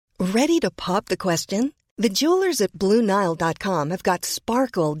Ready to pop the question? The jewelers at BlueNile.com have got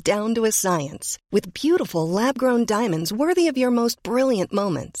sparkle down to a science with beautiful lab-grown diamonds worthy of your most brilliant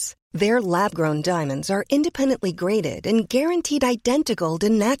moments. Their lab-grown diamonds are independently graded and guaranteed identical to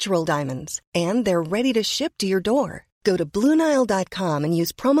natural diamonds, and they're ready to ship to your door. Go to BlueNile.com and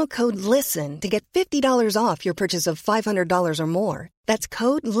use promo code LISTEN to get $50 off your purchase of $500 or more. That's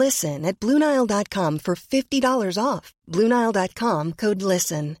code LISTEN at BlueNile.com for $50 off. BlueNile.com, code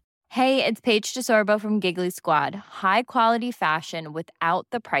LISTEN. Hey, it's Paige DeSorbo from Giggly Squad. High quality fashion without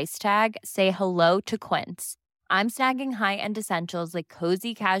the price tag. Say hello to Quince. I'm snagging high-end essentials like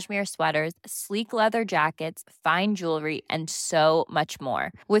cozy cashmere sweaters, sleek leather jackets, fine jewelry, and so much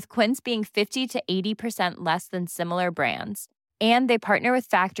more. With Quince being 50 to 80% less than similar brands. And they partner with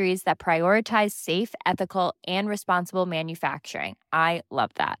factories that prioritize safe, ethical, and responsible manufacturing. I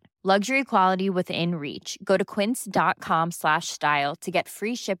love that. Luxury quality within reach. Go to quince.com/style to get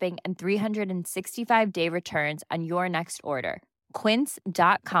free shipping and 365-day returns on your next order.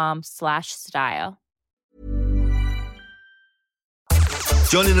 Quince.com/style.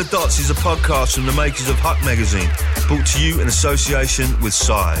 Johnny and the Dots is a podcast from the makers of Huck Magazine, brought to you in association with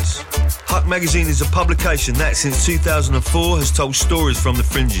Size. Huck Magazine is a publication that since 2004 has told stories from the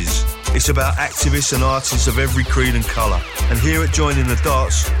fringes. It's about activists and artists of every creed and colour. And here at Joining the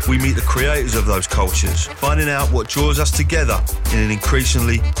Dots, we meet the creators of those cultures, finding out what draws us together in an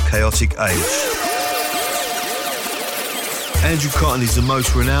increasingly chaotic age. Andrew Cotton is the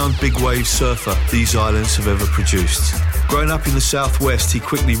most renowned big wave surfer these islands have ever produced. Growing up in the southwest, he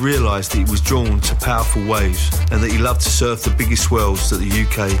quickly realised that he was drawn to powerful waves and that he loved to surf the biggest swells that the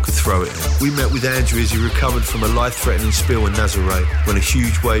UK could throw at him. We met with Andrew as he recovered from a life-threatening spill in Nazaré when a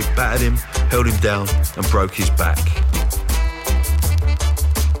huge wave battered him, held him down and broke his back.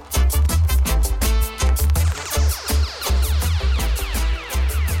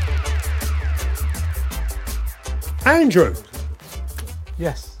 Andrew.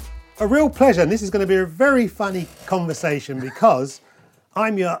 Yes. A real pleasure, and this is going to be a very funny conversation because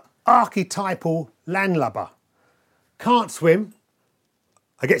I'm your archetypal landlubber. Can't swim,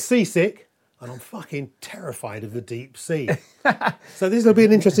 I get seasick, and I'm fucking terrified of the deep sea. So this will be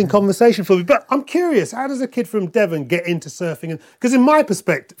an interesting conversation for me. But I'm curious, how does a kid from Devon get into surfing? Because from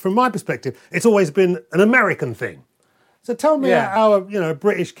my perspective, it's always been an American thing. So tell me how a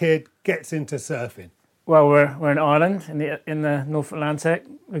British kid gets into surfing. Well, we're in Ireland in the North Atlantic.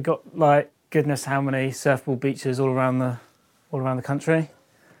 We've got like goodness how many surfable beaches all around the country,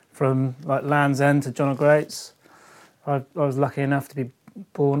 from like Land's End to John O'Groats. I was lucky enough to be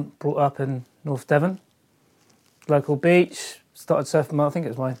brought up in North Devon, local beach. Started surfing. I think it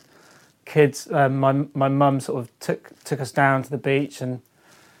was my kids. My mum sort of took us down to the beach and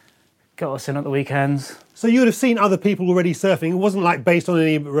got us in at the weekends. So you would have seen other people already surfing. It wasn't like based on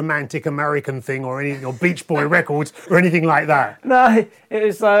any romantic American thing or any Beach Boy records or anything like that. No, it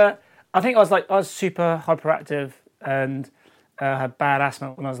was. I think I was super hyperactive and had bad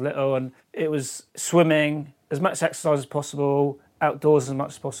asthma when I was little, and it was swimming, as much exercise as possible, outdoors as much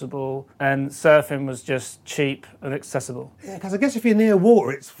as possible, and surfing was just cheap and accessible. Yeah, because I guess if you're near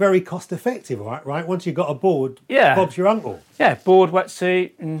water, it's very cost effective, right? Once you've got a board, Bob's your uncle. Yeah, board,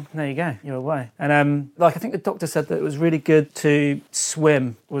 wetsuit, and there you go, you're away. And I think the doctor said that it was really good to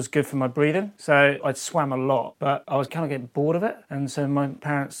swim, was good for my breathing. So I swam a lot, but I was kind of getting bored of it. And so my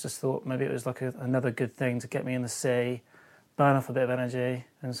parents just thought maybe it was like another good thing to get me in the sea, burn off a bit of energy,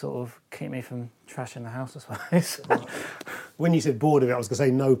 and sort of keep me from trashing the house, I suppose. When you said bored of it, I was going to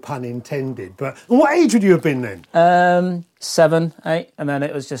say no pun intended. But what age would you have been then? 7, 8, and then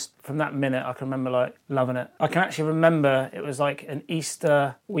it was just from that minute I can remember like loving it. I can actually remember it was like an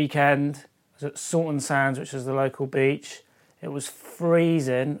Easter weekend. It was at Salton Sands, which is the local beach. It was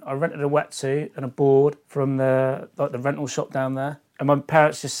freezing. I rented a wetsuit and a board from the rental shop down there, and my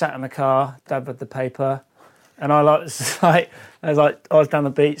parents just sat in the car. Dad read the paper. And I was down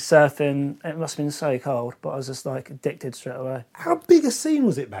the beach surfing. It must have been so cold, but I was just like addicted straight away. How big a scene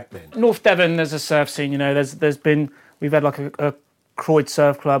was it back then? North Devon, there's a surf scene. We've had like a Croyd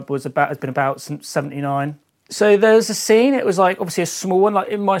Surf Club it's been about since '79. So there's a scene. It was like obviously a small one. Like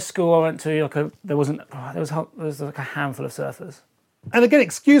in my school, I went to there was like a handful of surfers. And again,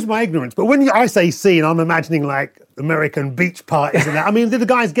 excuse my ignorance, but when I say scene, I'm imagining like American beach parties and that. I mean, did the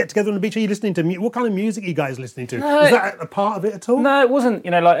guys get together on the beach? Are you listening to what kind of music are you guys listening to? No, is that a part of it at all? No, it wasn't.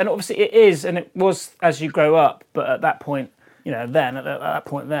 And obviously it is, and it was as you grow up. But at that point, at that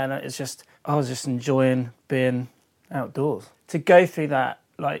point, it's just I was just enjoying being outdoors. To go through that,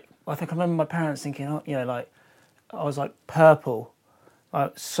 like I think I remember my parents thinking, I was like purple,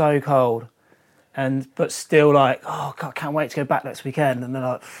 like so cold. but still like, oh God, can't wait to go back next weekend. And they're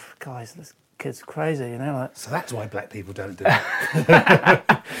like, guys, this kid's crazy, you know. Like, So that's why black people don't do it.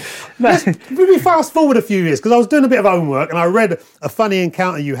 We fast forward a few years, because I was doing a bit of homework and I read a funny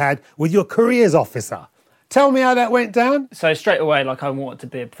encounter you had with your careers officer. Tell me how that went down. So straight away, like I wanted to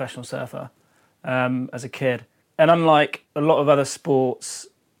be a professional surfer as a kid. And unlike a lot of other sports,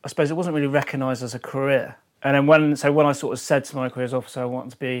 I suppose it wasn't really recognised as a career. And then when I sort of said to my careers officer I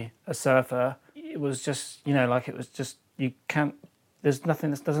wanted to be a surfer, it was just, you can't, there's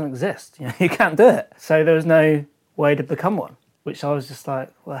nothing that doesn't exist. You can't do it. So there was no way to become one, which I was just like,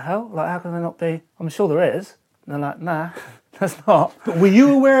 well, hell, like how can there not be? I'm sure there is. And they're like, nah, there's not. But were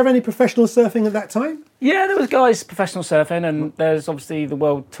you aware of any professional surfing at that time? Yeah, there was guys professional surfing, and there's obviously the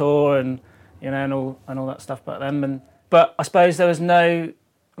World Tour and and all that stuff back then. But I suppose there was no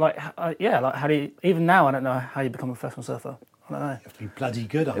how do you, even now I don't know how you become a professional surfer. I don't know. You have to be bloody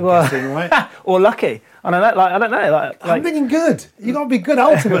good, I'm guessing, right? Or lucky. I don't know. I'm thinking good. You got to be good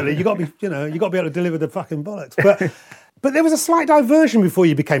ultimately. You got to be, you got to be able to deliver the fucking bollocks. But there was a slight diversion before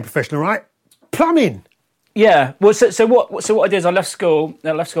you became professional, right? Plumbing. Yeah. Well, so what I did is I left school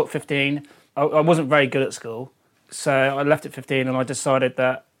at 15. I wasn't very good at school, so I left at 15, and I decided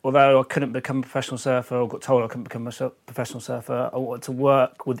that although I couldn't become a professional surfer, or got told I couldn't become a professional surfer, I wanted to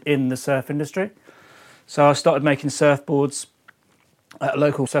work within the surf industry. So I started making surfboards at a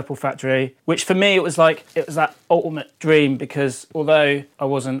local surfboard factory, which for me it was that ultimate dream, because although I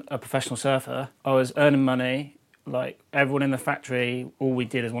wasn't a professional surfer, I was earning money. Like everyone in the factory, all we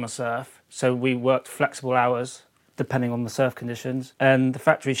did is want to surf. So we worked flexible hours depending on the surf conditions, and the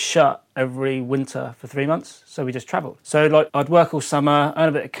factory shut every winter for 3 months, so we just travelled. So I'd work all summer, earn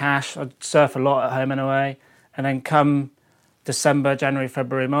a bit of cash, I'd surf a lot at home anyway, and then come December, January,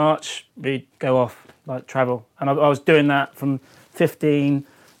 February, March, we'd go off, travel. And I was doing that from 15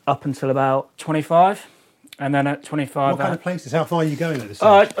 up until about 25, and then at 25... What kind of places? How far are you going at this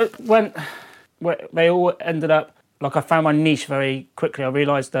stage? They all ended up... I found my niche very quickly. I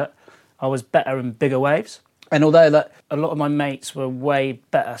realised that I was better in bigger waves. And although a lot of my mates were way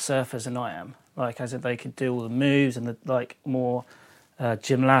better surfers than I am, as if they could do all the moves and the more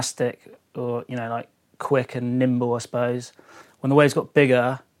gymnastic or quick and nimble, I suppose. When the waves got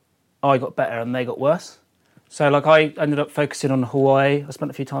bigger, I got better and they got worse. So I ended up focusing on Hawaii. I spent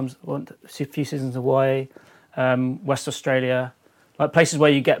a few seasons in Hawaii, West Australia, places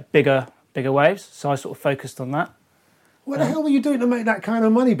where you get bigger waves. So I sort of focused on that. What the hell were you doing to make that kind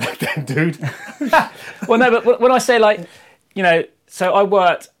of money back then, dude? Well, no, but when I say so I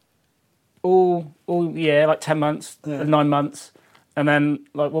worked all year, 10 months, 9 months, and then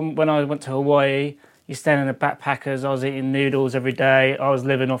when I went to Hawaii, you're staying in the backpackers. I was eating noodles every day. I was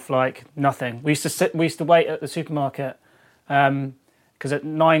living off nothing. We used to wait at the supermarket because at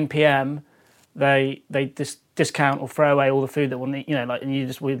 9 p.m. they discount or throw away all the food that we'll eat, and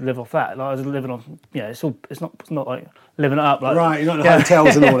we live off that. I was living on, it's not like living it up. Right, you're not in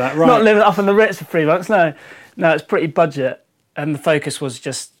hotels and all that, right? Not living up on the Ritz for 3 months, no, it's pretty budget. And the focus was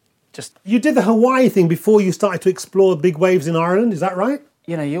just... You did the Hawaii thing before you started to explore big waves in Ireland, is that right?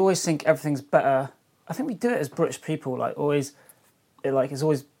 You always think everything's better. I think we do it as British people, it's always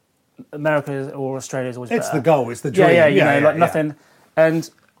America or Australia is always better. It's the goal, it's the dream. Yeah, nothing.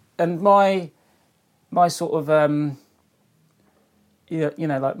 And my sort of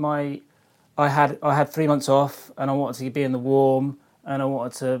I had 3 months off, and I wanted to be in the warm, and I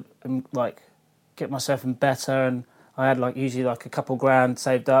wanted to get myself in better, and I had usually a couple grand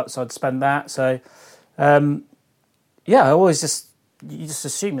saved up, so I'd spend that. So I always you just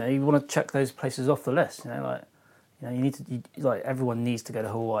assume that you want to check those places off the list. You need to everyone needs to go to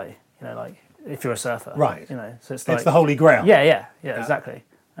Hawaii. If you're a surfer, right? So it's the holy grail. Yeah, exactly.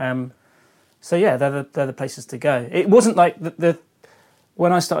 So yeah, they're the places to go. It wasn't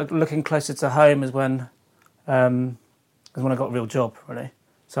when I started looking closer to home is when I got a real job, really.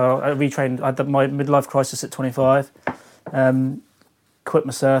 So I retrained. I had my midlife crisis at 25. Quit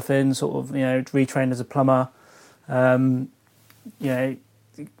my surfing, sort of, retrained as a plumber. Parents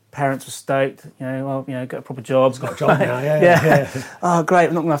were stoked. Get a proper job. He's got a job now. Yeah. Oh, great!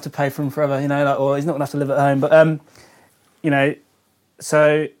 I'm not gonna have to pay for him forever. Or he's not gonna have to live at home. But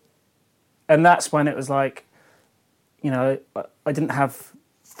so. And that's when it was I didn't have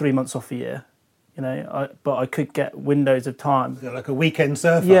 3 months off a year, but I could get windows of time. Like a weekend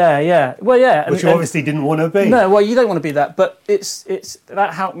surfer. Yeah. Well, yeah. Which you obviously didn't want to be. No, well, you don't want to be that. But it's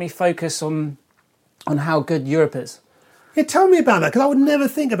that helped me focus on how good Europe is. Yeah, tell me about that, because I would never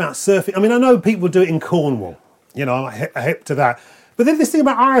think about surfing. I mean, I know people do it in Cornwall. I'm hip to that. But then this thing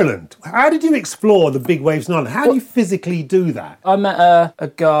about Ireland. How did you explore the big waves in Ireland? How do you physically do that? I met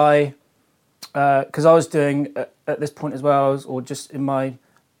a guy because I was doing at this point as well, or just in my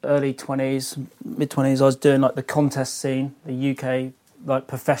early 20s, mid 20s, I was doing like the contest scene, the UK like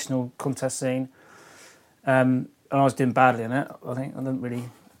professional contest scene, and I was doing badly in it. I think I didn't really,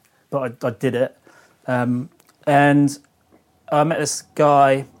 but I did it, and I met this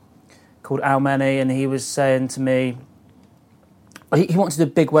guy called Al Many, and he was saying to me, he wanted to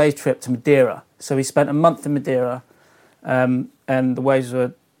do a big wave trip to Madeira. So he spent a month in Madeira, and the waves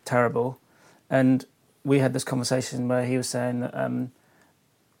were terrible. And we had this conversation where he was saying that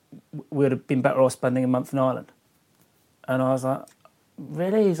we would have been better off spending a month in Ireland. And I was like,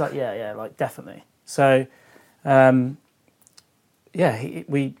 really? He's like, yeah, like definitely. So, he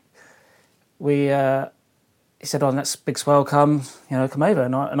said, oh, next big swell comes, come over.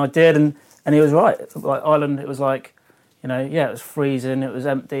 And I did, and he was right. Like Ireland, it was like, it was freezing, it was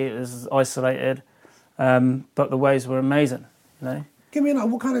empty, it was isolated, but the waves were amazing, Give me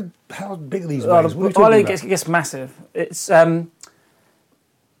how big are these waves? Ireland gets massive. It's, and,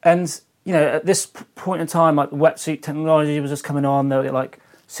 at this point in time, like the wetsuit technology was just coming on. There were like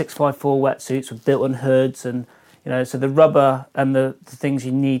 654 wetsuits with built-in hoods, and, so the rubber and the things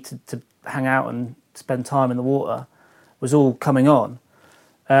you need to hang out and spend time in the water was all coming on.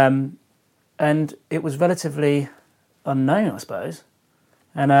 And it was relatively unknown, I suppose.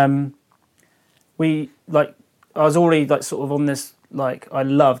 And I was already like sort of on this, like I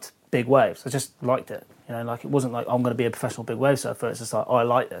loved big waves. I just liked it. Like it wasn't like I'm going to be a professional big wave surfer. It's just like, I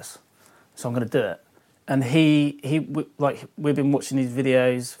like this, so I'm going to do it. And we've been watching these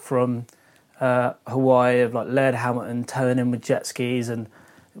videos from Hawaii of like Laird Hamilton towing in with jet skis, and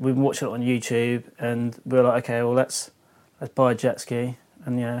we've been watching it on YouTube, and we were like, okay, well let's buy a jet ski,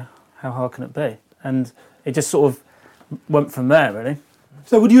 and how hard can it be? And it just sort of went from there, really.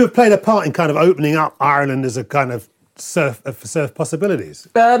 So would you have played a part in kind of opening up Ireland as a kind of surf possibilities?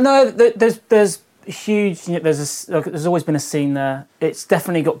 No, there's huge. There's always been a scene there. It's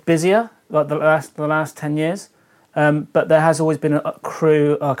definitely got busier, like the last 10 years. But there has always been a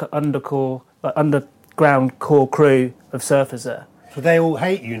crew, like an underground core crew of surfers there. So they all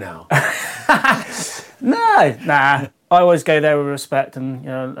hate you now? No, nah. I always go there with respect and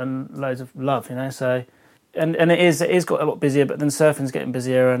and loads of love. So. And it is got a lot busier, but then surfing's getting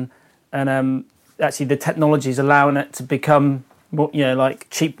busier, and actually the technology is allowing it to become more, like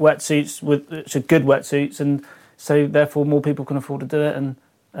cheap wetsuits which are good wetsuits, and so therefore more people can afford to do it.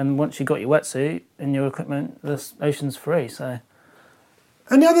 And once you got your wetsuit and your equipment, the ocean's free. So.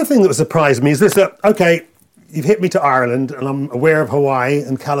 And the other thing that surprised me is this: that okay, you've hit me to Ireland, and I'm aware of Hawaii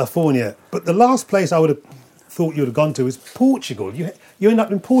and California, but the last place I would have thought you would have gone to is Portugal. You end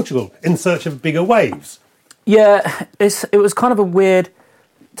up in Portugal in search of bigger waves. Yeah, it was kind of a weird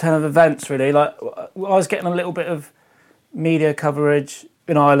turn of events, really. Like I was getting a little bit of media coverage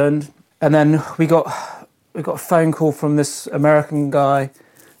in Ireland, and then we got a phone call from this American guy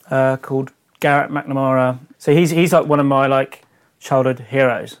called Garrett McNamara. So he's like one of my like childhood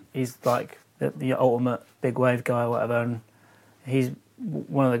heroes. He's like the ultimate big wave guy or whatever, and he's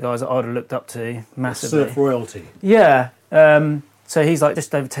one of the guys that I'd have looked up to massively. Surf royalty. Yeah. So he's like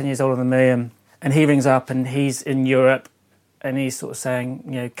just over 10 years older than me, and he rings up and he's in Europe, and he's sort of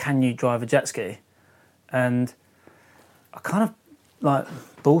saying, can you drive a jet ski? And I kind of like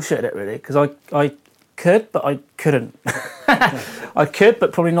bullshitted it really, because I could, but I couldn't. I could,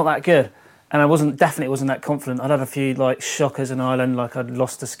 but probably not that good. And I definitely wasn't that confident. I'd had a few like shockers in Ireland, like I'd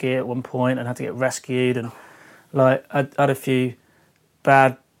lost a ski at one point and had to get rescued, and like I'd had a few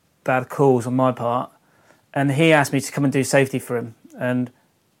bad calls on my part. And he asked me to come and do safety for him, and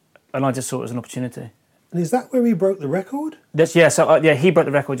I just saw it as an opportunity. And is that where he broke the record? Yeah. So he broke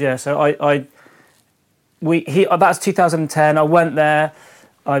the record. Yeah. So that's 2010. I went there.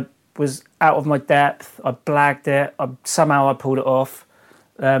 I was out of my depth. I blagged it. Somehow I pulled it off.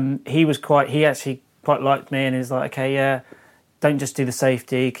 He actually quite liked me, and he's like, okay, yeah, don't just do the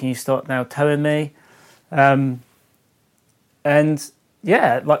safety. Can you start now towing me? And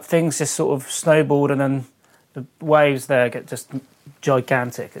yeah, like things just sort of snowballed, and then the waves there get just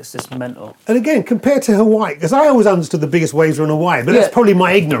gigantic. It's just mental. And again, compared to Hawaii, because I always understood the biggest waves were in Hawaii, but that's probably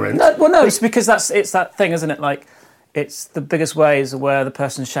my ignorance. No, it's because it's that thing, isn't it? Like, it's the biggest waves are where the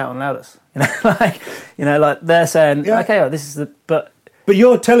person's shouting loudest. Like they're saying, okay, this is the But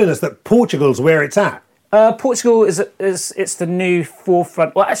you're telling us that Portugal's where it's at. Portugal is it's the new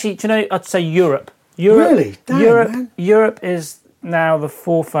forefront. Well, actually, do you know? I'd say Europe. Really? Damn, man. Europe is now the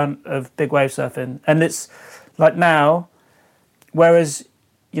forefront of big wave surfing, and it's like now. Whereas,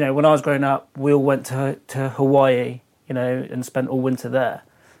 when I was growing up, we all went to Hawaii, and spent all winter there,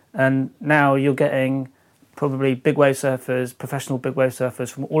 and now you're getting probably big wave surfers, professional big wave surfers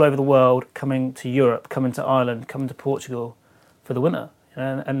from all over the world coming to Europe, coming to Ireland, coming to Portugal for the winter,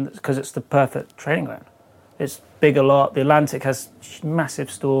 and because it's the perfect training ground. It's big a lot. The Atlantic has massive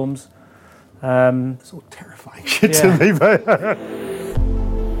storms. It's all terrifying shit to me. But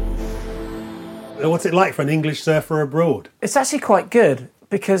what's it like for an English surfer abroad? It's actually quite good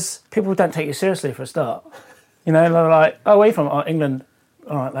because people don't take you seriously for a start. You know, they're like, "Oh, where are you from?" "Oh, England."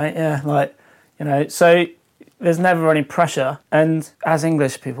 "All right, mate. Yeah." Like, you know, so there's never any pressure. And as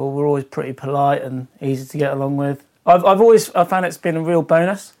English people, we're always pretty polite and easy to get along with. I've found it's been a real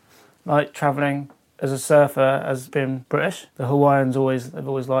bonus, like travelling as a surfer has been British. The Hawaiians they've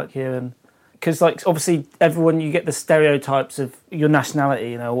always liked you, and because like obviously everyone, you get the stereotypes of your nationality,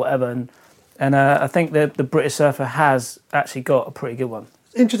 you know, whatever, and I think that the British surfer has actually got a pretty good one.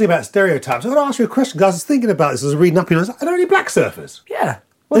 It's interesting about stereotypes. I'm going to ask you a question, guys. I was thinking about this as I was reading up, and I was like, are there any black surfers? Yeah.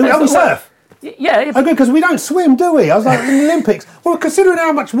 We surf? Yeah. Oh, good, because we don't swim, do we? I was like, in the Olympics. Well, considering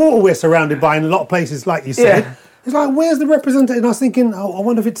how much water we're surrounded by in a lot of places, like you said, it's like, where's the representation? And I was thinking, I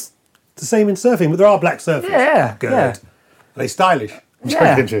wonder if it's the same in surfing, but there are black surfers. Yeah. Good. Yeah. Are they stylish?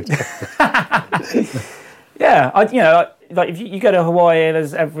 Yeah. Yeah. Like if you go to Hawaii,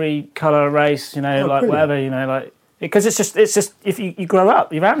 there's every colour race, you know, like whatever, you know, like because it's just if you grow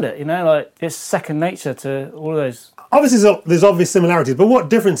up around it, you know, like it's second nature to all of those. Obviously, there's obvious similarities, but what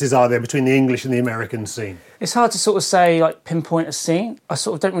differences are there between the English and the American scene? It's hard to sort of say, like, pinpoint a scene. I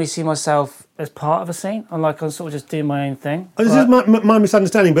sort of don't really see myself as part of a scene. I'm sort of just doing my own thing. Oh, this is my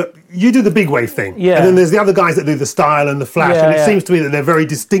misunderstanding, but you do the big wave thing. Yeah. And then there's the other guys that do the style and the flash, and it seems to me that they're very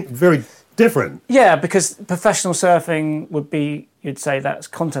distinct, very different. Yeah, because professional surfing would be, you'd say that's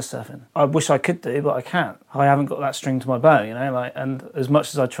contest surfing. I wish I could do, but I can't. I haven't got that string to my bow, you know, like, and as much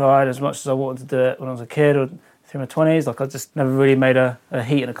as I tried, as much as I wanted to do it when I was a kid or through my 20s, like I just never really made a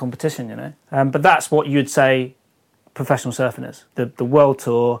heat in a competition, you know. But that's what you'd say professional surfing is. The World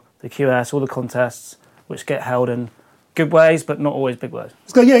Tour, the QS, all the contests, which get held in good ways, but not always big ways.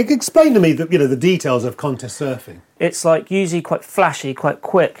 So, yeah, explain to me the details of contest surfing. It's like usually quite flashy, quite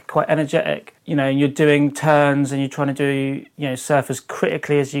quick, quite energetic. You know, you're doing turns and you're trying to do, you know, surf as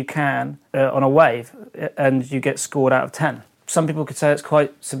critically as you can on a wave, and you get scored out of 10. Some people could say it's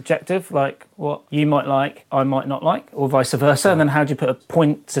quite subjective, like what you might like, I might not like, or vice versa. And then how do you put a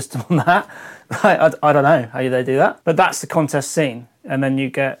point system on that? Like, I don't know how they do that. But that's the contest scene. And then you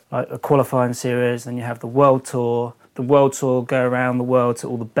get like a qualifying series, then you have the World Tour. The World Tour go around the world to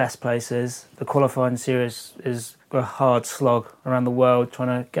all the best places. The qualifying series is a hard slog around the world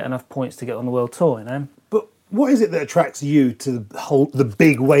trying to get enough points to get on the World Tour, you know? But what is it that attracts you to the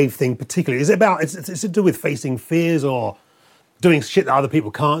big wave thing particularly? Is it about, is it to do with facing fears or doing shit that other people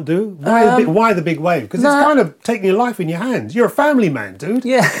can't do? Why the big wave? Because it's kind of taking your life in your hands. You're a family man, dude.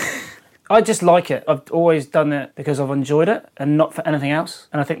 Yeah. I just like it. I've always done it because I've enjoyed it and not for anything else.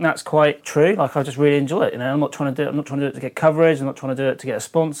 And I think that's quite true. Like, I just really enjoy it, you know. I'm not trying to do it to get coverage. I'm not trying to do it to get a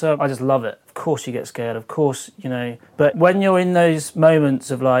sponsor. I just love it. Of course you get scared. Of course, you know. But when you're in those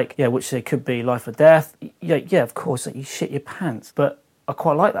moments of like, which they could be life or death, of course, like, you shit your pants. But I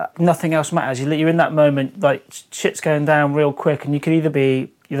quite like that. Nothing else matters. You're in that moment, like, shit's going down real quick, and you could either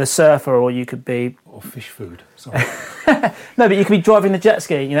be the surfer or you could be... Or fish food, sorry. No, but you could be driving the jet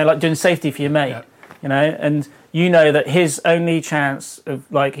ski, you know, like doing safety for your mate, you know, and you know that his only chance of,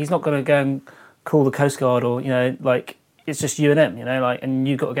 like, he's not going to go and call the Coast Guard or, you know, like, it's just you and him, you know, like, and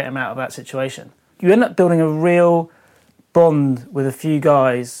you've got to get him out of that situation. You end up building a real bond with a few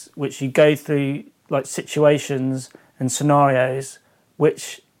guys, which you go through, like, situations and scenarios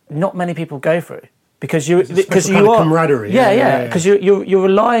which not many people go through. Because you are camaraderie, because you're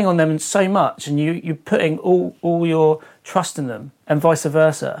relying on them so much, and you're putting all your trust in them, and vice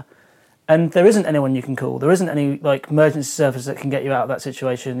versa. And there isn't anyone you can call. There isn't any like emergency service that can get you out of that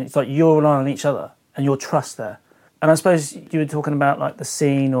situation. It's like you're relying on each other and your trust there. And I suppose you were talking about like the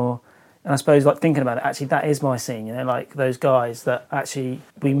scene, and I suppose like thinking about it. Actually, that is my scene. You know, like those guys that actually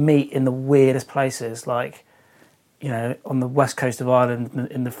we meet in the weirdest places, like, you know, on the west coast of Ireland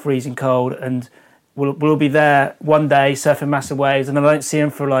in the freezing cold, and We'll be there one day surfing massive waves, and then I don't see him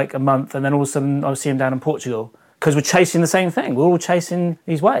for like a month, and then all of a sudden I'll see him down in Portugal because we're chasing the same thing. We're all chasing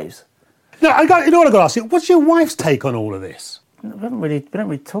these waves. No, you know what I've got to ask you? What's your wife's take on all of this? We don't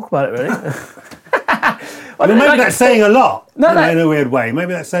really talk about it, really. Maybe that's saying a lot. In a weird way.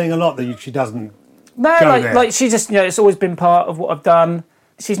 Maybe that's saying a lot that she doesn't. Like she just, you know, it's always been part of what I've done.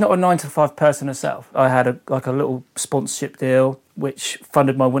 She's not a 9-to-5 person herself. I had a little sponsorship deal which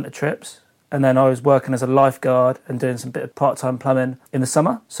funded my winter trips. And then I was working as a lifeguard and doing some bit of part-time plumbing in the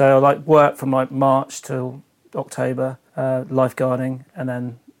summer. So I worked from March till October, lifeguarding, and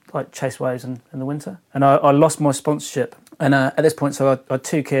then like chase waves in the winter. And I lost my sponsorship. And at this point, so I had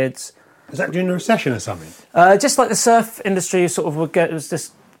 2 kids. Was that during the recession or something? Just like the surf industry sort of it was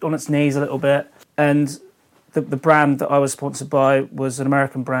just on its knees a little bit. And the brand that I was sponsored by was an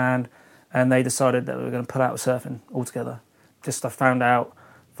American brand, and they decided that we were going to pull out of surfing altogether. Just I found out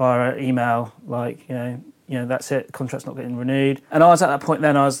via email, like, you know, that's it, the contract's not getting renewed. And I was at that point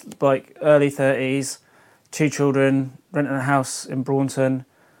then, I was like early 30s, 2 children, renting a house in Braunton,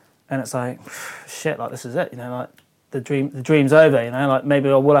 and it's like, shit, like this is it, you know, like the dream's over, you know, like maybe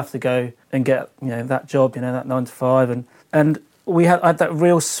I will have to go and get, you know, that job, you know, that 9 to 5. And I had that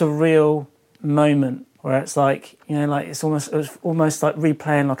real surreal moment where it's like, you know, like it was almost like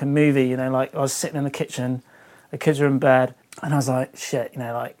replaying like a movie, you know, like I was sitting in the kitchen, the kids were in bed, and I was like, shit, you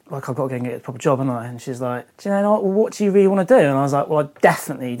know, like I've got to go and get a proper job, haven't I? And she's like, do you know what do you really want to do? And I was like, well, I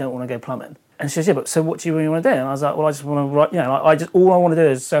definitely don't want to go plumbing. And she said, yeah, but so what do you really want to do? And I was like, well, I just want to write, you know, like all I want to do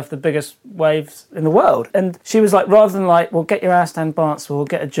is surf the biggest waves in the world. And she was like, rather than like, well, get your ass down Barnstable,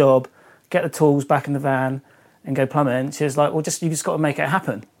 get a job, get the tools back in the van and go plumbing, she was like, well, you just got to make it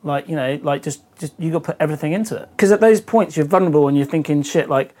happen. Like, you know, like just you got to put everything into it. Because at those points you're vulnerable and you're thinking, shit,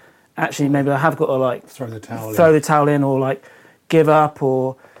 like, actually maybe I have got to like throw the towel in, or like give up,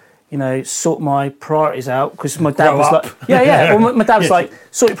 or, you know, sort my priorities out, because my dad was like, yeah. Well, my dad was like,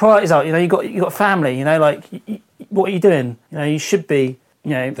 sort your priorities out. You know, you got a family. You know, like, what are you doing? You know, you should be,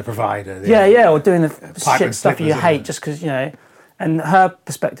 you know, the provider. Or doing the shit stuff you hate just because, you know. And her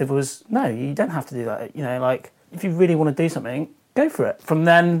perspective was, no, you don't have to do that. You know, like, if you really want to do something, go for it. From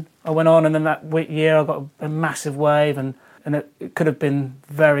then I went on, and then that year I got a massive wave, and it could have been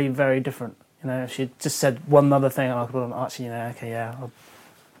very, very different. You know, if she'd just said one other thing, and I could have gone, actually, you know, okay, yeah.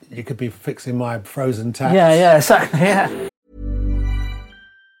 You could be fixing my frozen taps. Yeah, exactly, yeah.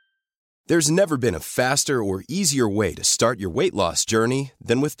 There's never been a faster or easier way to start your weight loss journey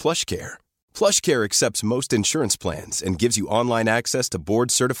than with PlushCare. PlushCare accepts most insurance plans and gives you online access to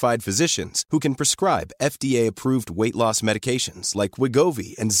board-certified physicians who can prescribe FDA-approved weight loss medications like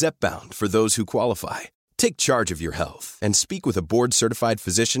Wegovy and Zepbound for those who qualify. Take charge of your health and speak with a board-certified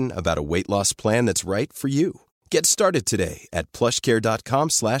physician about a weight loss plan that's right for you. Get started today at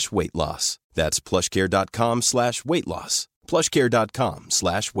plushcare.com/weight loss. That's plushcare.com/weight loss.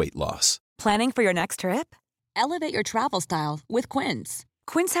 plushcare.com/weight loss. Planning for your next trip? Elevate your travel style with Quince.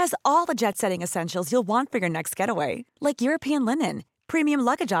 Quince has all the jet-setting essentials you'll want for your next getaway, like European linen, premium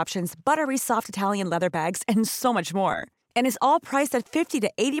luggage options, buttery soft Italian leather bags, and so much more. And is all priced at 50 to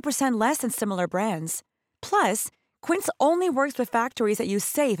 80% less than similar brands. Plus, Quince only works with factories that use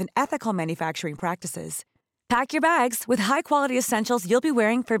safe and ethical manufacturing practices. Pack your bags with high-quality essentials you'll be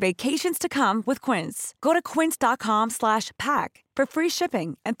wearing for vacations to come with Quince. Go to quince.com/pack for free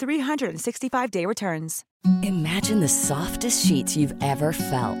shipping and 365-day returns. Imagine the softest sheets you've ever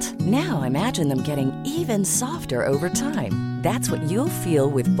felt. Now imagine them getting even softer over time. That's what you'll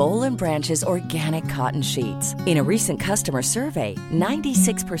feel with Boll & Branch's organic cotton sheets. In a recent customer survey,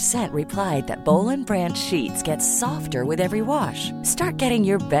 96% replied that Boll & Branch sheets get softer with every wash. Start getting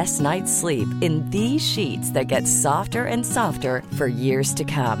your best night's sleep in these sheets that get softer and softer for years to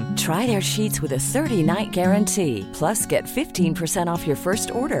come. Try their sheets with a 30-night guarantee. Plus, get 15% off your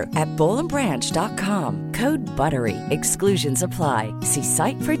first order at bollandbranch.com. Code BUTTERY. Exclusions apply. See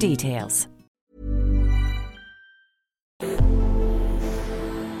site for details.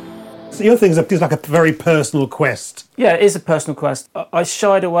 So your thing's like a very personal quest. Yeah, it is a personal quest. I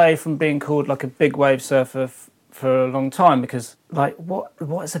shied away from being called like a big wave surfer for a long time because, like, what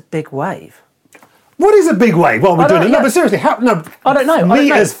is a big wave? What is a big wave? What are we doing? No, but seriously, I don't know.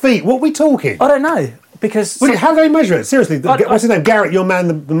 Meters, feet, what are we talking? I don't know. Because how do they measure it? Seriously, what's his name? Garrett, your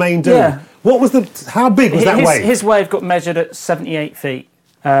man, the main dude. Yeah. What was how big was that wave? His wave got measured at 78 feet,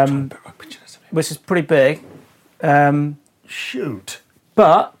 which is pretty big. Shoot.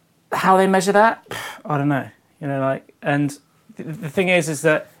 But how they measure that, I don't know. You know, like, and the thing is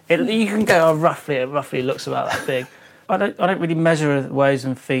that you can go roughly. It roughly looks about that big. I don't really measure waves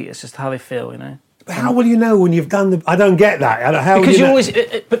and feet. It's just how they feel, you know. But how will you know when you've done I don't get that. Because you always.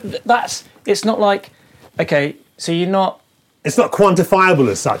 But it's not like. Okay, so you're not. It's not quantifiable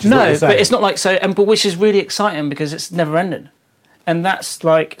as such. No, but it's not like so. But which is really exciting because it's never ending. And that's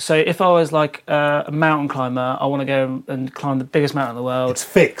like, so if I was like a mountain climber, I want to go and climb the biggest mountain in the world. It's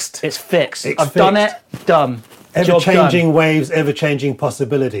fixed. I've done it, done. Ever-changing waves, ever-changing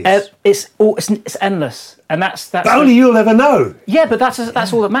possibilities. It's endless. And that's but only you'll ever know. Yeah, but that's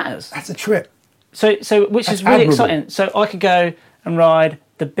all that matters. That's a trip. So which is really exciting. So I could go and ride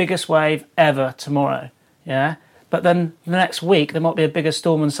the biggest wave ever tomorrow, yeah? But then the next week, there might be a bigger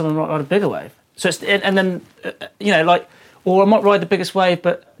storm and someone might ride a bigger wave. So it's, and then, you know, like, Or I might ride the biggest wave,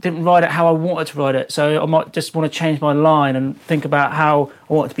 but didn't ride it how I wanted to ride it. So I might just want to change my line and think about how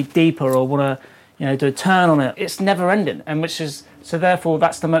I want it to be deeper, or want to, do a turn on it. It's never ending, and so therefore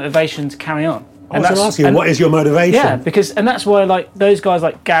that's the motivation to carry on. I was going to ask you, what is your motivation? Yeah, and that's why like those guys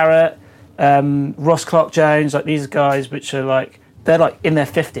like Garrett, Ross Clark-Jones, like these guys, which are like they're like in their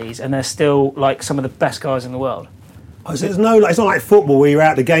 50s and they're still like some of the best guys in the world. Oh, so it's not like football where you're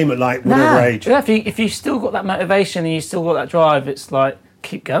out the game at like whatever age. Yeah, if you still got that motivation and you still got that drive, it's like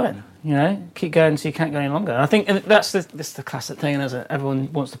keep going. Keep going so you can't go any longer. And I think that's the classic thing, isn't it?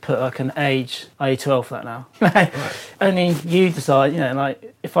 Everyone wants to put like an age. Are you too old for that now? Right. Only you decide.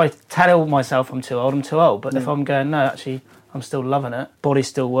 Like if I tell myself I'm too old, I'm too old. But if I'm going, no, actually, I'm still loving it. Body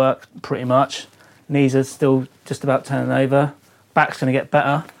still works pretty much. Knees are still just about turning over. Back's going to get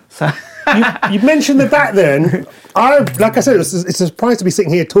better. So. You mentioned the back then. Like I said, it's a surprise to be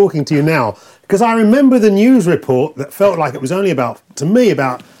sitting here talking to you now, because I remember the news report that felt like it was only about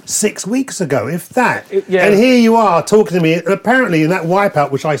 6 weeks ago, if that. Yeah. And here you are talking to me, apparently in that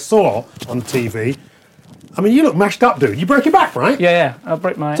wipeout, which I saw on TV. I mean, you look mashed up, dude. You broke your back, right? Yeah, I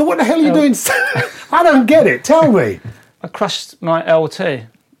broke my... So what the hell are you doing? I don't get it. Tell me. I crushed my L2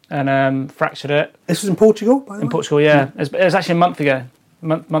 and fractured it. This was in Portugal, by the way? In Portugal, yeah. It was actually a month ago.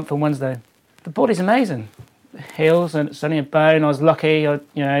 Month on Wednesday. The body's amazing. It heals, and it's only a bone. I was lucky. I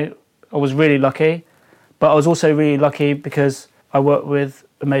was really lucky, but I was also really lucky because I worked with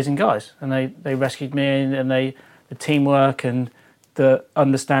amazing guys, and they rescued me, and the teamwork and the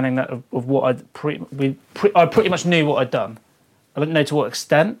understanding that of what I pretty much knew what I'd done. I didn't know to what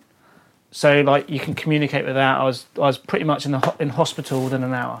extent. So like you can communicate with that. I was pretty much in hospital within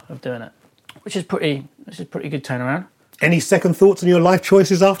an hour of doing it, which is pretty good turnaround. Any second thoughts on your life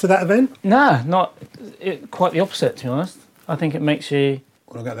choices after that event? No, quite the opposite, to be honest. I think it makes you...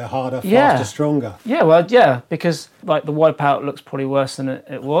 Want to get there harder, faster, stronger. Yeah, because like the wipeout looks probably worse than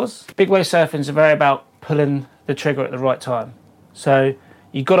it was. Big wave surfing is very about pulling the trigger at the right time. So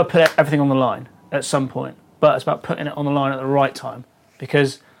you've got to put everything on the line at some point, but it's about putting it on the line at the right time,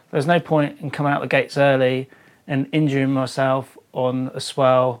 because there's no point in coming out the gates early and injuring myself on a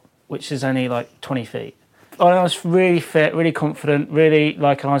swell which is only like 20 feet. I was really fit, really confident, really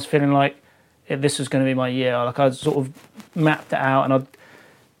like I was feeling like this was going to be my year. Like I'd sort of mapped it out,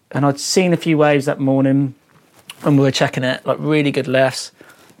 and I'd seen a few waves that morning when we were checking it, like really good lefts,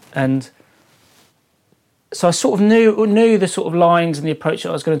 and so I sort of knew the sort of lines and the approach that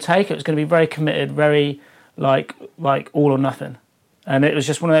I was going to take. It was going to be very committed, very like all or nothing, and it was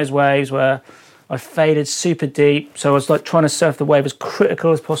just one of those waves where I faded super deep. So I was like trying to surf the wave as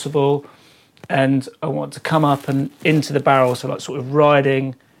critical as possible. And I want to come up and into the barrel, so like sort of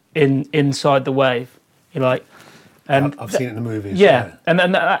riding inside the wave, And I've seen it in the movies. Yeah. And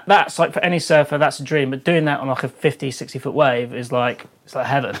that's like for any surfer, that's a dream. But doing that on like a 50, 60 foot wave is like, it's like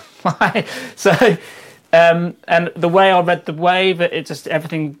heaven. So, and the way I read the wave, it just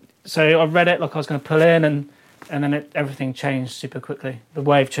everything. So I read it like I was going to pull in, and then everything changed super quickly. The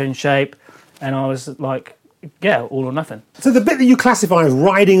wave changed shape, and I was like, yeah, all or nothing. So the bit that you classify as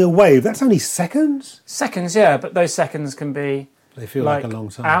riding a wave, that's only seconds? Seconds, yeah, but those seconds can be... They feel like a long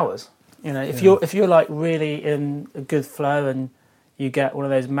time. Hours. If you're like really in a good flow and you get one of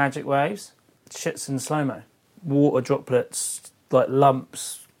those magic waves, shit's in slow-mo. Water droplets, like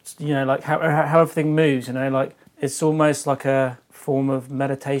lumps, like how everything moves, like it's almost like a form of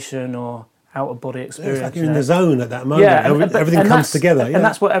meditation or out-of-body experience. It's like you're in the zone at that moment. Yeah, everything comes together. Yeah. And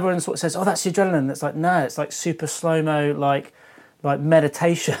that's what everyone sort of says, oh, that's the adrenaline. It's like, no, it's like super slow-mo, like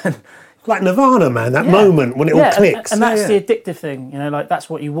meditation. Like Nirvana, man, that moment when it all clicks. And that's the addictive thing, like that's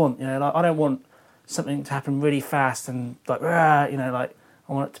what you want. Like I don't want something to happen really fast and like, like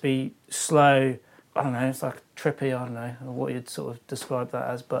I want it to be slow. I don't know, it's like trippy, I don't know what you'd sort of describe that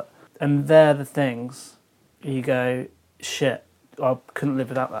as. And they're the things you go, shit, I couldn't live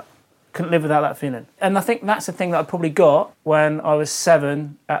without that. Couldn't live without that feeling. And I think that's the thing that I probably got when I was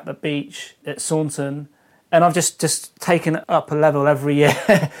 7 at the beach at Saunton. And I've just taken it up a level every year,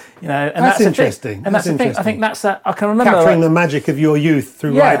 And that's interesting. And that's the thing. I think that's that. I can remember capturing the magic of your youth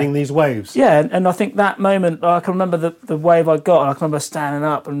through riding these waves. Yeah, and I think that moment, I can remember the wave I got, and I can remember standing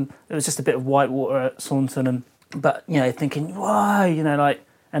up, and it was just a bit of white water at Saunton, but thinking, whoa,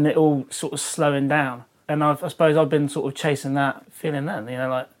 and it all sort of slowing down. And I suppose I've been sort of chasing that feeling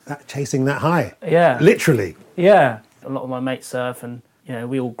then, chasing that high. Yeah. Literally. Yeah. A lot of my mates surf, and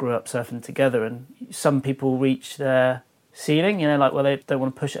we all grew up surfing together, and some people reach their ceiling, where they don't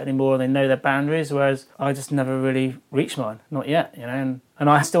want to push it anymore and they know their boundaries, whereas I just never really reached mine, not yet, and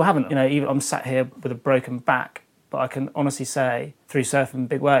I still haven't, even I'm sat here with a broken back, but I can honestly say, through surfing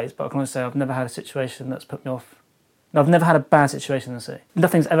big waves, but I can honestly say I've never had a situation that's put me off And I've never had a bad situation in the sea.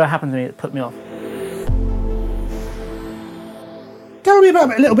 Nothing's ever happened to me that put me off. Tell me a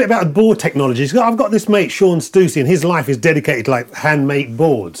little bit about board technologies. I've got this mate, Sean Stussy, and his life is dedicated to like handmade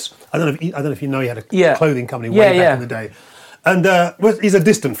boards. I don't know if you know he had a clothing company way back in the day. And he's a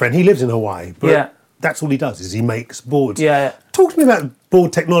distant friend. He lives in Hawaii, but that's all he does is he makes boards. Talk to me about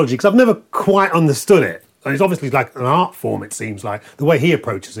board technology, because I've never quite understood it. And it's obviously like an art form, it seems like. The way he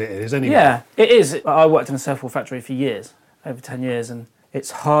approaches it is anyway. Yeah, it is. I worked in a surfboard factory for years, over 10 years, and it's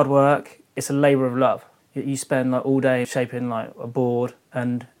hard work. It's a labour of love. You spend like all day shaping like a board,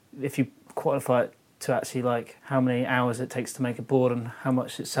 and if you qualify it to actually like how many hours it takes to make a board and how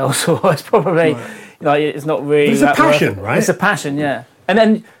much it sells for, it's probably like it's not really. But it's a passion, right? It's a passion, yeah. And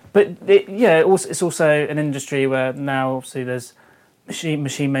then, but it's also an industry where now obviously there's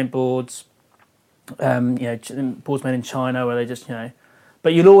machine-made boards, boards made in China where they just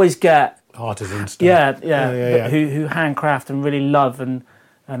but you'll always get artisan stuff. Yeah. Who handcraft and really love and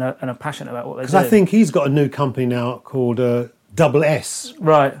are passionate about what they do. Because I think he's got a new company now called Double S.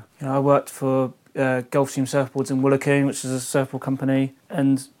 Right. I worked for Gulfstream Surfboards in Wollacombe, which is a surfboard company,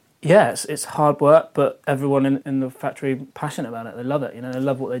 and it's hard work, but everyone in the factory passionate about it. They love it. They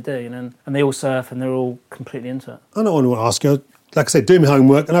love what they do. And they all surf and they're all completely into it. I don't want to ask you. Like I said, doing my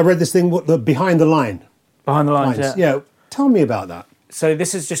homework, and I read this thing, the behind the line. Behind the lines, yeah. Tell me about that. So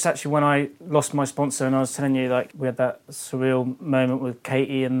this is just actually when I lost my sponsor, and I was telling you, like, we had that surreal moment with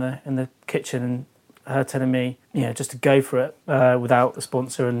Katie in the kitchen, and her telling me, just to go for it without a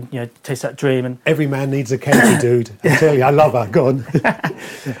sponsor, and chase that dream. And every man needs a Katie, dude. I tell you, I love her. Go on.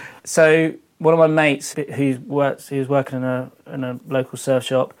 So one of my mates, he was working in a local surf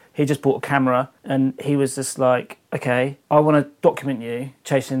shop. He just bought a camera, and he was just like, okay, I want to document you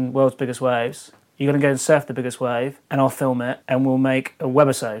chasing world's biggest waves. You're going to go and surf the biggest wave, and I'll film it, and we'll make a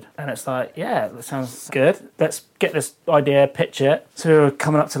webisode. And it's like, yeah, that sounds good. Let's get this idea, pitch it. So we were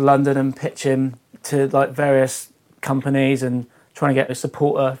coming up to London and pitching to like various companies and trying to get a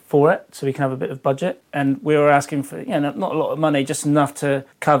supporter for it so we can have a bit of budget. And we were asking for, not a lot of money, just enough to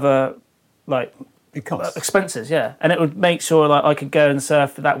cover like expenses, and it would make sure like I could go and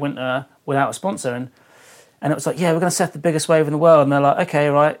surf for that winter without a sponsor. And it was like, we're going to surf the biggest wave in the world. And they're like, okay,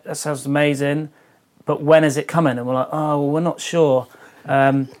 right, that sounds amazing, but when is it coming? And we're like, oh, well, we're not sure.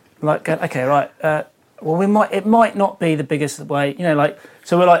 Okay, right. Well, it might not be the biggest wave,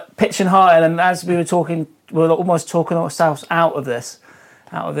 so we're like pitching high, and as we were talking, we were almost talking ourselves out of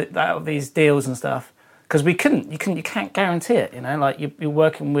these deals and stuff. Because you can't guarantee it, like you're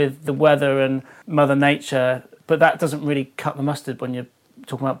working with the weather and Mother Nature, but that doesn't really cut the mustard when you're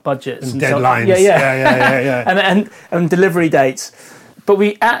talking about budgets and deadlines. Yeah. and delivery dates. But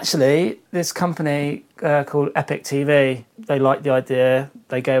this company called Epic TV, they liked the idea,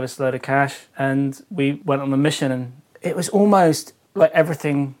 they gave us a load of cash, and we went on a mission, and it was almost like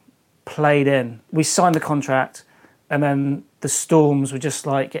everything played in. We signed the contract, and then the storms were just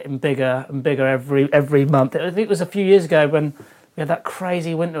like getting bigger and bigger every month. I think it was a few years ago when we had that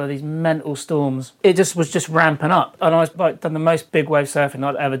crazy winter of these mental storms. It was just ramping up. And I was like done the most big wave surfing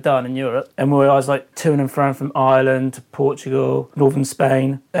I'd ever done in Europe. And I was like to and fro from Ireland to Portugal, northern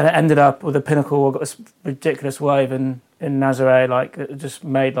Spain. And it ended up with a pinnacle. I got this ridiculous wave in Nazaré, like it just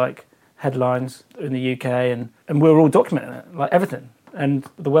made like headlines in the UK, and we were all documenting it, like everything. And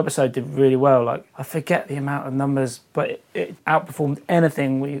the webisode did really well. Like, I forget the amount of numbers, but it outperformed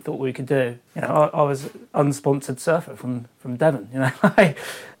anything we thought we could do. I was an unsponsored surfer from Devon,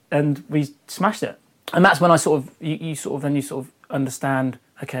 and we smashed it. And that's when I you sort of understand,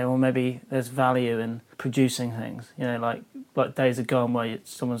 okay, well, maybe there's value in producing things. Like days are gone where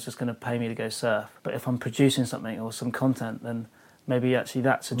someone's just going to pay me to go surf. But if I'm producing something or some content, then maybe actually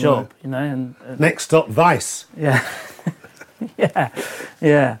that's a job, And Next stop, Vice. Yeah.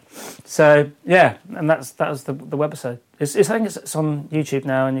 yeah. So and that was the webisode. I think it's on YouTube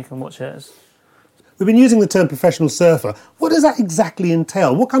now, and you can watch it. We've been using the term professional surfer. What does that exactly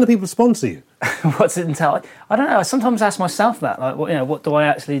entail? What kind of people sponsor you? What's it entail? I don't know. I sometimes ask myself that. Like, what do I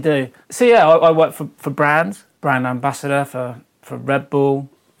actually do? So I work for brands, brand ambassador for Red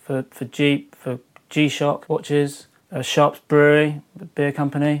Bull, for Jeep, for G-Shock watches, Sharps Brewery, the beer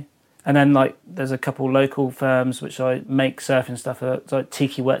company. And then, there's a couple local firms which I make surfing stuff. Like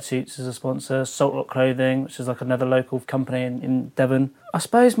Tiki Wetsuits as a sponsor, Salt Rock Clothing, which is like another local company in Devon. I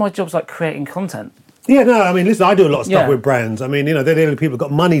suppose my job's like creating content. Yeah, no, I mean, listen, I do a lot of stuff with brands. I mean, they're the only people who've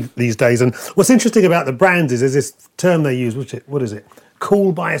got money these days. And what's interesting about the brands is there's this term they use, what is it?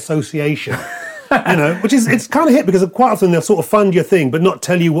 Cool by association. You know, which is, it's kind of hit because quite often they'll sort of fund your thing but not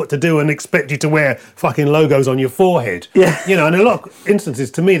tell you what to do and expect you to wear fucking logos on your forehead. Yeah. You know, and in a lot of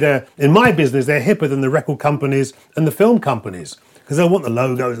instances, to me, in my business, they're hipper than the record companies and the film companies because they'll want the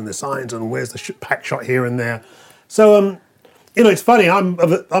logos and the signs and where's the pack shot here and there. So, you know, it's funny.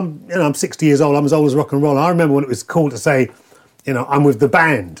 I'm 60 years old. I'm as old as rock and roll. I remember when it was cool to say, you know, I'm with the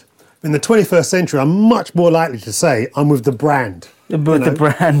band. In the 21st century, I'm much more likely to say I'm with the brand. The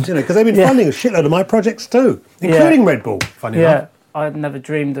brand. You know, because they've been funding a shitload of my projects too, including Red Bull, funny enough. I'd never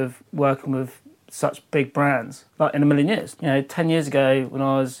dreamed of working with such big brands, like in a million years. You know, 10 years ago when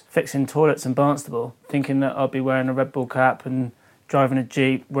I was fixing toilets in Barnstable, thinking that I'd be wearing a Red Bull cap and driving a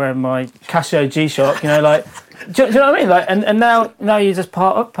Jeep, wearing my Casio G-Shock, you know, like, do you know what I mean? Like, and now you're just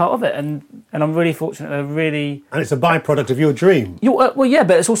part of it, and I'm really fortunate. They're really, and it's a byproduct of your dream. Well, yeah,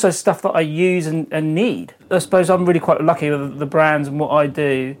 but it's also stuff that I use and need. I suppose I'm really quite lucky with the brands and what I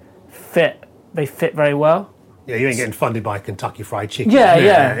do fit. They fit very well. Yeah, you ain't getting funded by Kentucky Fried Chicken.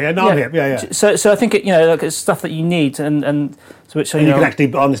 Yeah. No, I'm hip. Yeah. So I think it, you know, like it's stuff that you need, and so which you can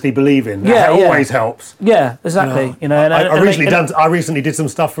actually honestly believe in. Yeah, That always helps. Yeah, exactly. You know, I recently did some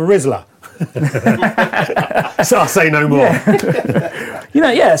stuff for Rizla. So I'll say no more. Yeah. You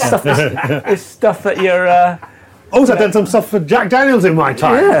know, it's stuff that you're. Also, done some stuff for Jack Daniels in my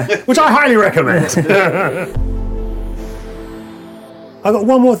time, which I highly recommend. I got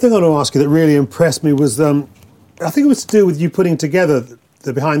one more thing I want to ask you that really impressed me was, I think it was to do with you putting together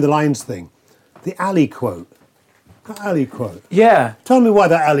the behind the lines thing, the Ali quote. That Ali quote. Yeah. Tell me why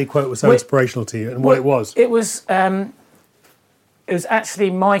that Ali quote was so inspirational to you and what it was. It was actually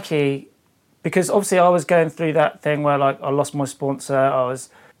Mikey, because obviously I was going through that thing where like I lost my sponsor. I was,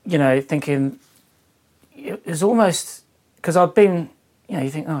 you know, thinking it was almost because I'd been, you know, you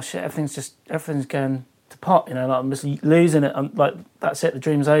think, oh shit, everything's going to pot, you know, like I'm just losing it. I'm like, that's it, the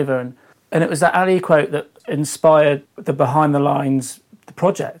dream's over. And it was that Ali quote that inspired the behind the lines, the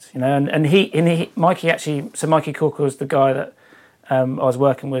project, you know. And Mikey Corker was the guy that I was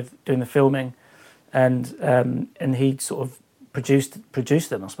working with doing the filming, and he sort of produced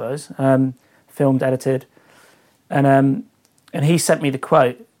them, I suppose, filmed, edited, and he sent me the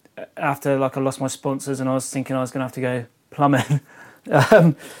quote after like I lost my sponsors and I was thinking I was going to have to go plumbing.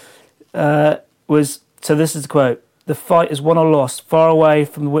 So this is the quote: "The fight is won or lost, far away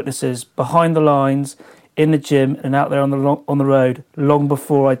from the witnesses, behind the lines, in the gym, and out there on the road, long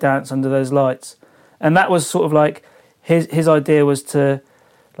before I dance under those lights." And that was sort of like his idea was to,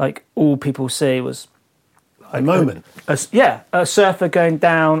 like, all people see was like a moment. A surfer going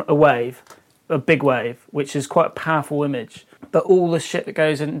down a wave, a big wave, which is quite a powerful image. But all the shit that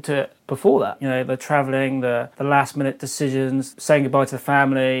goes into it before that, you know, the travelling, the last minute decisions, saying goodbye to the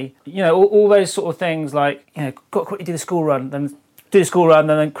family, you know, all those sort of things, like, you know, got to quickly do the school run,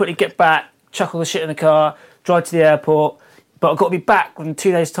 then quickly get back, chuck all the shit in the car, drive to the airport, but I've got to be back in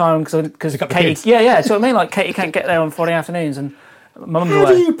 2 days' time because Katie, yeah, so I mean, like, Katie can't get there on Friday afternoons and my mum's away.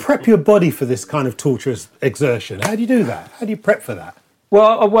 How do you prep your body for this kind of torturous exertion? How do you do that? How do you prep for that?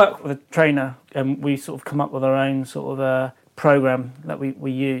 Well, I work with a trainer and we sort of come up with our own sort of program that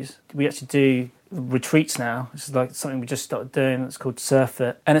we use. We actually do retreats now. This is like something we just started doing. It's called Surf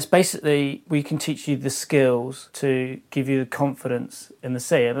It, and it's basically we can teach you the skills to give you the confidence in the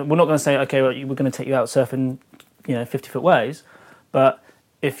sea. And we're not going to say, okay, well, we're going to take you out surfing, you know, 50-foot waves, but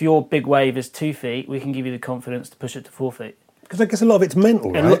if your big wave is 2 feet, we can give you the confidence to push it to 4 feet. Because I guess a lot of it's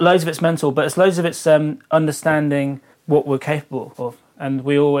mental, right? Loads of it's mental, but it's loads of it's understanding what we're capable of, and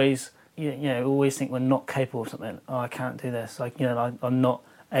we always. You know, always think we're not capable of something. Oh, I can't do this. Like, you know, I'm not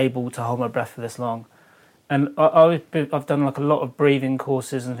able to hold my breath for this long. And I've done like a lot of breathing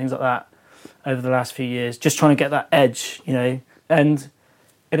courses and things like that over the last few years, just trying to get that edge, you know. And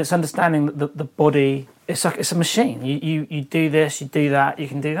it's understanding that the body, it's like it's a machine. You do this, you do that, you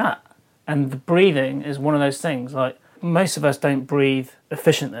can do that. And the breathing is one of those things. Like, most of us don't breathe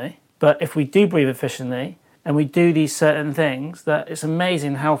efficiently, but if we do breathe efficiently, and we do these certain things, that it's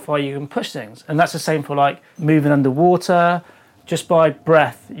amazing how far you can push things. And that's the same for like moving underwater. Just by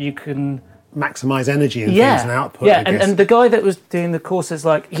breath, you can maximise energy and things and output. Yeah, and the guy that was doing the courses,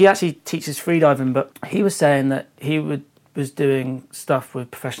 like, he actually teaches freediving, but he was saying that he was doing stuff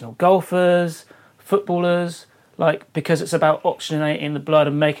with professional golfers, footballers, like, because it's about oxygenating the blood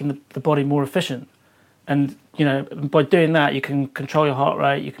and making the body more efficient. And, you know, by doing that, you can control your heart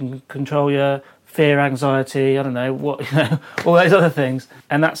rate, you can control your fear, anxiety, I don't know, what, you know, all those other things.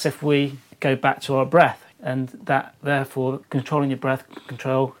 And that's if we go back to our breath. And that, therefore, controlling your breath can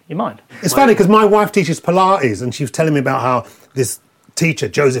control your mind. It's funny because my wife teaches Pilates, and she was telling me about how this teacher,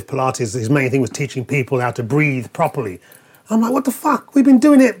 Joseph Pilates, his main thing was teaching people how to breathe properly. I'm like, what the fuck? We've been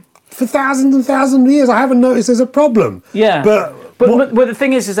doing it for thousands and thousands of years. I haven't noticed there's a problem. Yeah. But the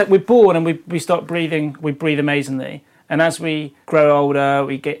thing is that we're born and we start breathing. We breathe amazingly, and as we grow older,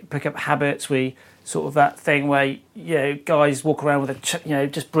 we pick up habits. We sort of that thing where guys walk around with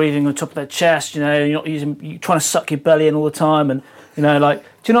just breathing on top of their chest. You're not you're trying to suck your belly in all the time, and do you know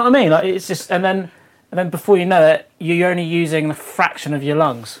what I mean? Like it's just and then before you know it, you're only using a fraction of your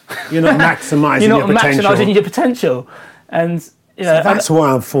lungs. You're not maximising your potential. You're not maximising your potential, and so that's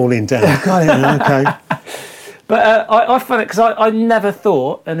why I'm falling down. Got it. Okay. But I find it because I never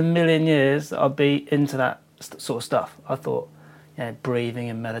thought in a million years that I'd be into that sort of stuff. I thought, breathing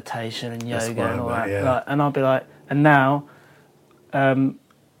and meditation and yoga and all that. Yeah. Like, and I'd be like, and now,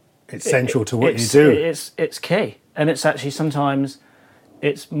 it's central to what you do. It's key, and it's actually sometimes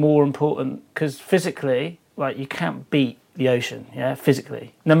it's more important because physically, like you can't beat the ocean. Yeah,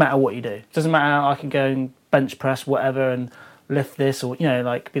 physically, no matter what you do, it doesn't matter. I can go and bench press whatever and lift this or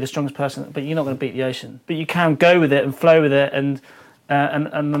be the strongest person, but you're not going to beat the ocean. But you can go with it and flow with it and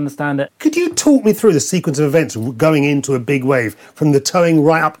understand it. Could you talk me through the sequence of events going into a big wave from the towing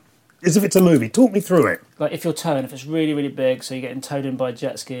right up as if it's a movie? Talk me through it. Like if you're towing, if it's really, really big, so you're getting towed in by a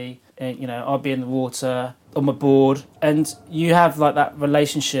jet ski, I'll be in the water on my board, and you have like that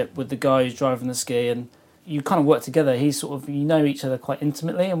relationship with the guy who's driving the ski, and you kind of work together. He's sort of, you know each other quite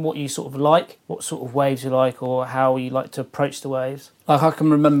intimately and what you sort of like, what sort of waves you like or how you like to approach the waves. Like I can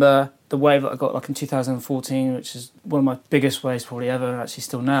remember the wave that I got like in 2014, which is one of my biggest waves probably ever, actually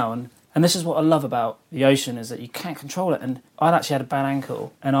still now. And this is what I love about the ocean is that you can't control it. And I'd actually had a bad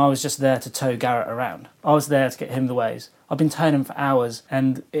ankle and I was just there to tow Garrett around. I was there to get him the waves. I've been towing him for hours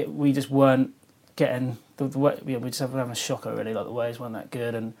and we just weren't getting the way. We just were having a shocker really, like the waves weren't that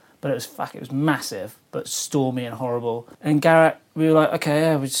good. But it was massive, but stormy and horrible. And Garrett, we were like, okay,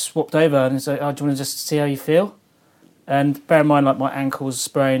 yeah, we just swapped over. And he's like, oh, do you want to just see how you feel? And bear in mind, like my ankle was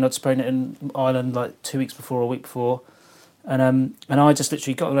sprained. I'd sprained it in Ireland like 2 weeks before, a week before. And I just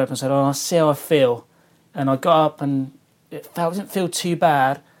literally got up and said, oh, I'll see how I feel. And I got up and it didn't feel too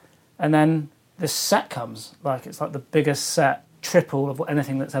bad. And then this set comes, like it's like the biggest set, triple of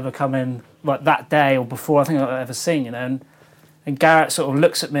anything that's ever come in like that day or before I think I've ever seen, And Garrett sort of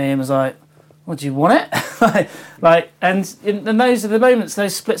looks at me and was like, "What, do you want it?" and those are the moments,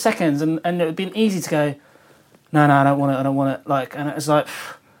 those split seconds, and it would have been easy to go, "No, I don't want it." Like, and it was like,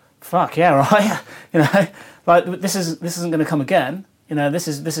 "Fuck yeah, right," like this isn't going to come again. This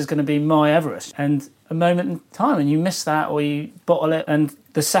is going to be my Everest, and a moment in time, and you miss that or you bottle it. And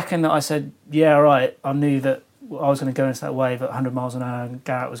the second that I said, "Yeah, right," I knew that I was going to go into that wave at 100 miles an hour, and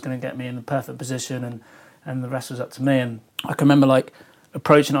Garrett was going to get me in the perfect position, and the rest was up to me. And I can remember like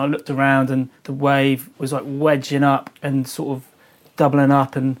approaching, I looked around and the wave was like wedging up and sort of doubling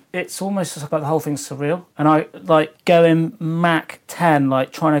up, and it's almost like the whole thing's surreal. And I like going Mach 10,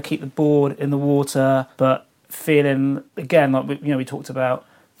 like trying to keep the board in the water, but feeling again like we talked about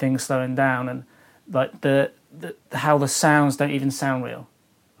things slowing down and like the how the sounds don't even sound real.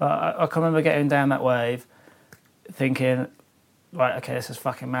 I can remember getting down that wave thinking, right, okay, this is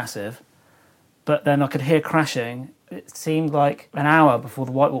fucking massive. But then I could hear crashing. It seemed like an hour before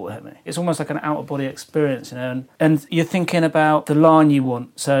the whitewater hit me. It's almost like an out-of-body experience, and you're thinking about the line you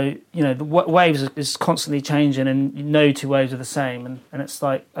want. So, the waves is constantly changing, and no two waves are the same. And it's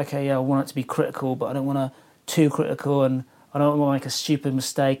like, okay, yeah, I want it to be critical, but I don't want to too critical, and I don't want to make a stupid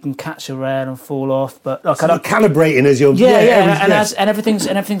mistake and catch a rail and fall off. But like, so you're calibrating as you're and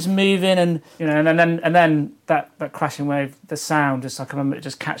everything's moving, and and then that crashing wave, the sound, just I can remember it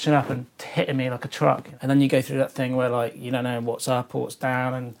just catching up and hitting me like a truck. And then you go through that thing where like you don't know what's up or what's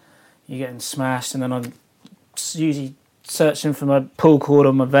down, and you're getting smashed. And then I'm usually searching for my pull cord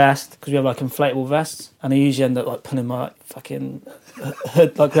on my vest because we have like inflatable vests, and I usually end up like pulling my like, fucking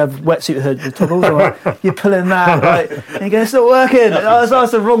hood, like we have wetsuit hood with toggles. Like, you're pulling that, like, and you go, it's not working. Oh,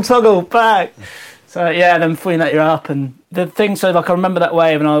 that's the wrong toggle. Back. So yeah, then before you know it, you're up, and the thing. So like I remember that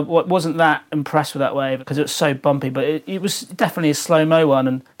wave, and I wasn't that impressed with that wave because it was so bumpy. But it was definitely a slow-mo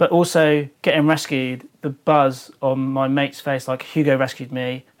one, but also getting rescued. The buzz on my mate's face, like Hugo rescued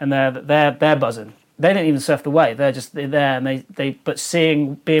me, and they're buzzing. They didn't even surf the wave. They're there, and they but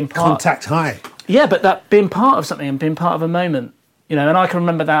being part contact high. Yeah, but that being part of something and being part of a moment, and I can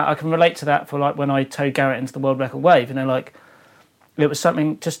remember that. I can relate to that for like when I towed Garrett into the world record wave. Like it was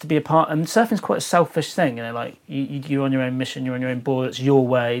something just to be a part. And surfing's quite a selfish thing. Like you're on your own mission, you're on your own board. It's your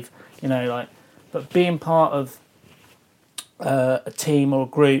wave. But being part of a team or a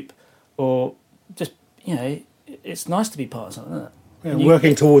group, or just it's nice to be part of something, isn't it? Yeah,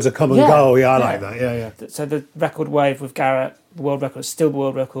 working towards a common goal. Yeah, I like that. Yeah. So the record wave with Garrett, the world record, is still the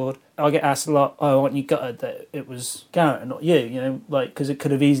world record. I get asked a lot, I want you gutted that it was Garrett and not you, because it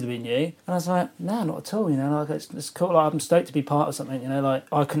could have easily been you. And I was like, no, not at all, it's cool. I'm stoked to be part of something, I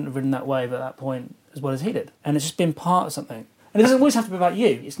couldn't have ridden that wave at that point as well as he did. And it's just been part of something. And it doesn't always have to be about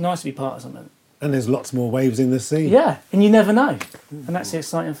you. It's nice to be part of something. And there's lots more waves in the sea. Yeah, and you never know. And that's the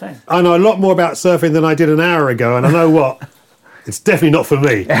exciting thing. I know a lot more about surfing than I did an hour ago, and I know what? It's definitely not for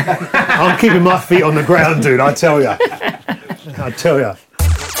me. I'm keeping my feet on the ground, dude, I tell you.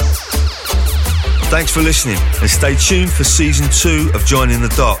 Thanks for listening, and stay tuned for season 2 of Joining the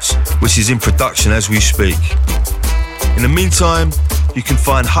Dots, which is in production as we speak. In the meantime, you can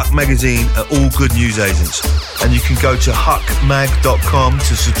find Huck Magazine at all good newsagents, and you can go to huckmag.com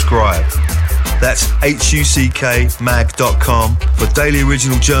to subscribe. That's huckmag.com for daily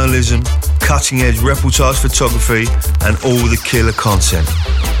original journalism, cutting-edge reportage photography, and all the killer content.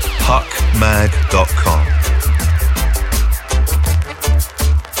 huckmag.com.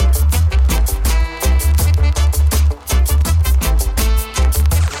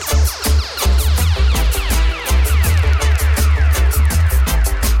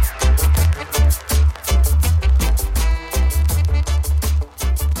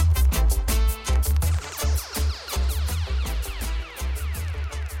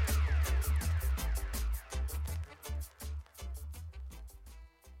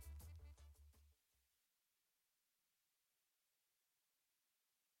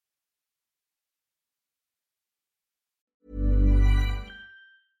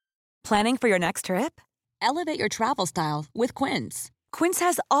 Planning for your next trip? Elevate your travel style with Quince. Quince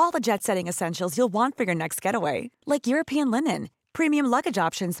has all the jet-setting essentials you'll want for your next getaway, like European linen, premium luggage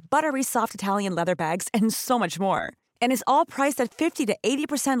options, buttery soft Italian leather bags, and so much more. And is all priced at 50 to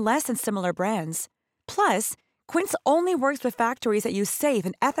 80% less than similar brands. Plus, Quince only works with factories that use safe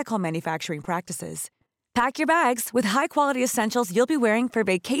and ethical manufacturing practices. Pack your bags with high-quality essentials you'll be wearing for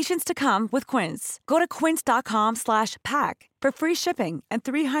vacations to come with Quince. Go to quince.com/pack for free shipping and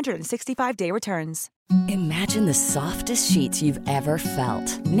 365-day returns. Imagine the softest sheets you've ever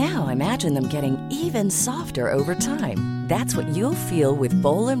felt. Now imagine them getting even softer over time. That's what you'll feel with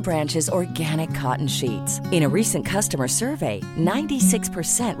Boll & Branch's organic cotton sheets. In a recent customer survey,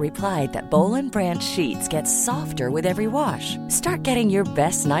 96% replied that Boll & Branch sheets get softer with every wash. Start getting your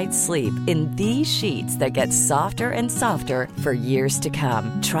best night's sleep in these sheets that get softer and softer for years to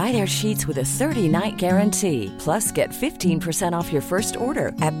come. Try their sheets with a 30-night guarantee. Plus, get 15% off your first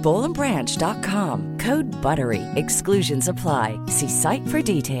order at bollandbranch.com. Code BUTTERY. Exclusions apply. See site for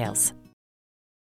details.